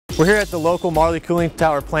We're here at the local Marley Cooling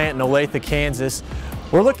Tower plant in Olathe, Kansas.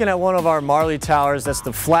 We're looking at one of our Marley towers that's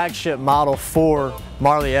the flagship model for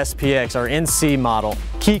Marley SPX, our NC model.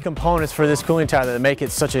 Key components for this cooling tower that make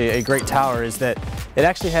it such a great tower is that it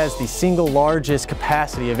actually has the single largest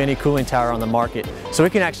capacity of any cooling tower on the market. So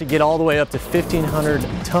it can actually get all the way up to 1,500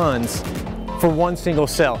 tons for one single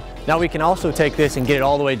cell. Now we can also take this and get it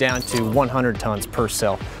all the way down to 100 tons per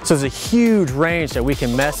cell. So there's a huge range that we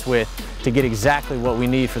can mess with to get exactly what we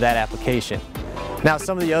need for that application. Now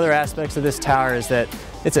some of the other aspects of this tower is that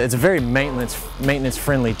it's a very maintenance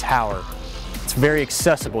friendly tower. It's very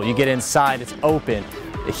accessible. You get inside, it's open,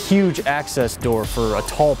 a huge access door for a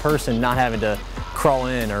tall person not having to crawl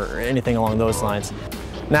in or anything along those lines.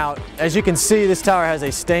 Now, as you can see, this tower has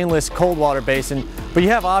a stainless cold water basin, but you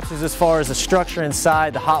have options as far as the structure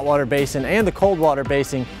inside, the hot water basin and the cold water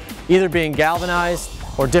basin, either being galvanized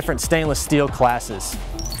or different stainless steel classes.